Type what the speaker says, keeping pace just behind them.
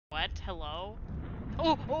what? Hello?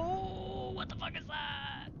 Oh, what the fuck is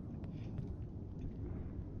that?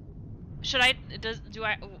 Should I,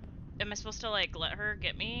 am I supposed to, like, let her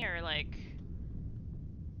get me, or, like...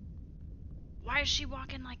 Why is she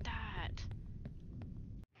walking like that?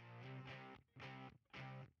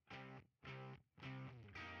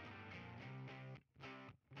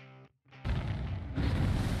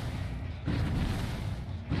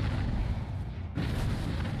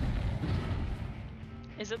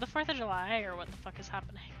 Is it the 4th of July, or what the fuck is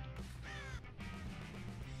happening?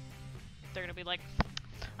 They're gonna be like,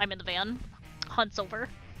 I'm in the van, hunt's over.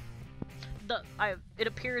 It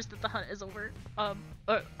appears that the hunt is over.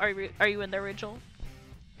 Are you in there, Rachel?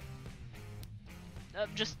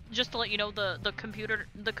 Just to let you know, the computer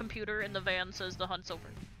in the van says the hunt's over.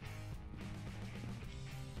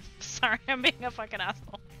 Sorry, I'm being a fucking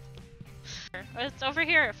asshole. It's over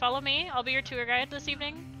here. Follow me. I'll be your tour guide this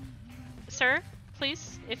evening. Sir,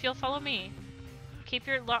 please, if you'll follow me. Keep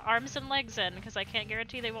your arms and legs in, because I can't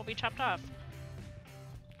guarantee they won't be chopped off.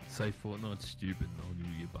 Say Fortnite's stupid and I'll give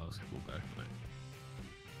you your basketball back, mate.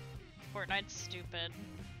 Fortnite's stupid.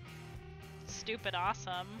 Stupid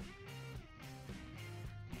awesome.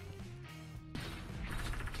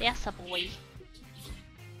 Yes, a boy.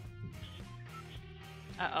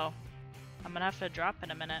 Uh-oh. I'm gonna have to drop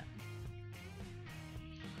in a minute.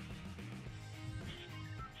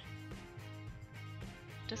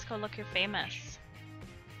 Disco, look, you're famous.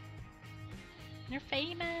 You're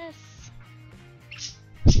famous!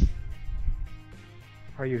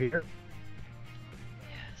 Are you here?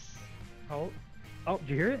 Yes. Oh, did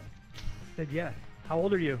you hear it? Said yeah. How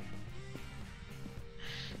old are you?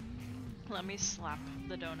 Let me slap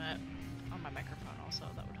the donut on my microphone also,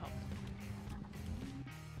 that would help.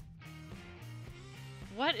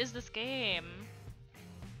 What is this game?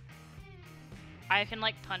 I can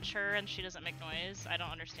like punch her and she doesn't make noise. I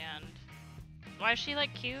don't understand. Why is she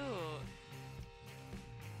like cute?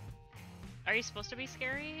 Are you supposed to be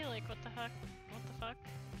scary? Like what the heck? What the fuck?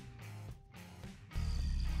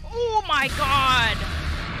 Oh my god!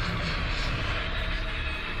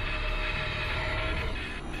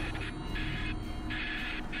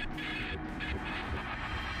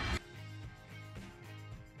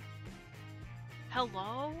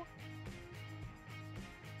 Hello?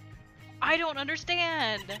 I don't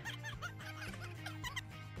understand!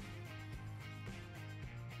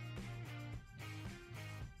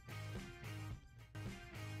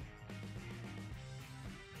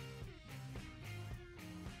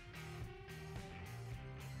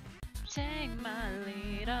 Take my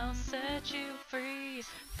lead, I'll set you free.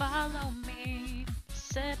 Follow me,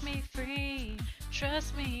 set me free.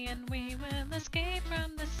 Trust me and we will escape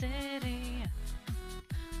from the city.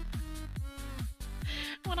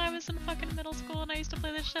 When I was in fucking middle school and I used to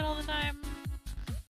play this shit all the time.